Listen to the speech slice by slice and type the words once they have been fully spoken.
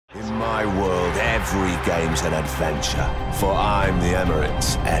my world, every game's an adventure, for I'm the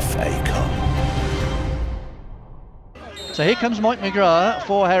Emirates FA Cup. So here comes Mike McGrath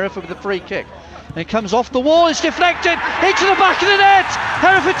for Hereford with a free kick. And it comes off the wall, it's deflected into the back of the net.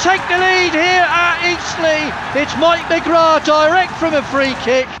 Hereford take the lead here at Eastleigh. It's Mike McGrath direct from a free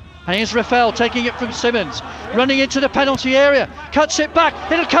kick. And here's Rafael taking it from Simmons, running into the penalty area, cuts it back,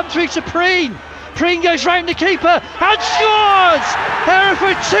 it'll come through to Preen. Preen goes round the keeper and scores!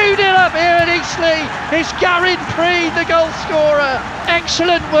 Hereford 2-0 up here at Eastleigh. It's Gareth Preen, the goal scorer.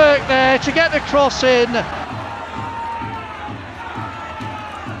 Excellent work there to get the cross in.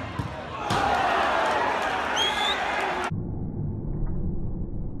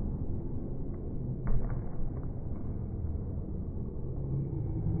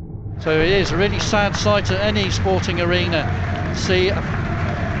 So it is a really sad sight at any sporting arena to see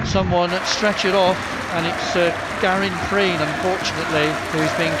someone stretch it off, and it's Gareth Preen, unfortunately,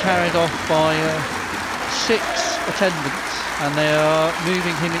 who's being carried off by 6 attendants, and they are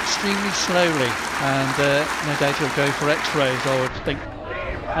moving him extremely slowly, and no doubt he'll go for x-rays, I would think.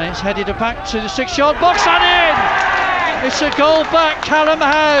 And it's headed back to the 6-yard box and in! It's a goal back. Callum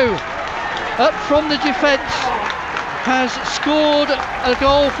Howe, up from the defence, has scored a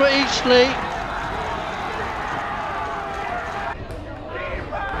goal for Eastleigh.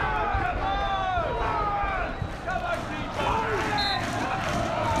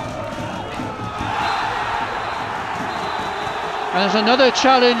 And there's another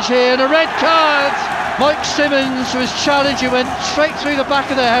challenge here and a red card. Mike Simmons was challenged, he went straight through the back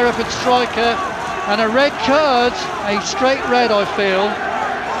of the Hereford striker, and a red card, a straight red I feel.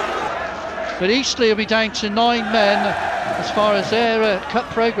 But Eastleigh will be down to 9 men as far as their cup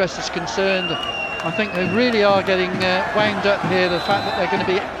progress is concerned. I think they really are getting wound up here, the fact that they're going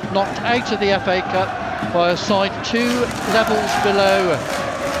to be knocked out of the FA Cup by a side 2 levels below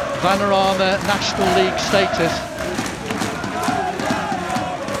Vanarama National League status.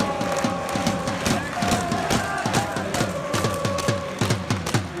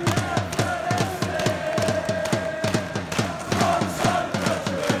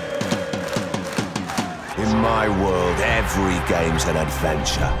 In my world, every game's an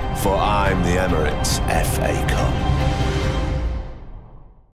adventure, for I'm the Emirates FA Cup.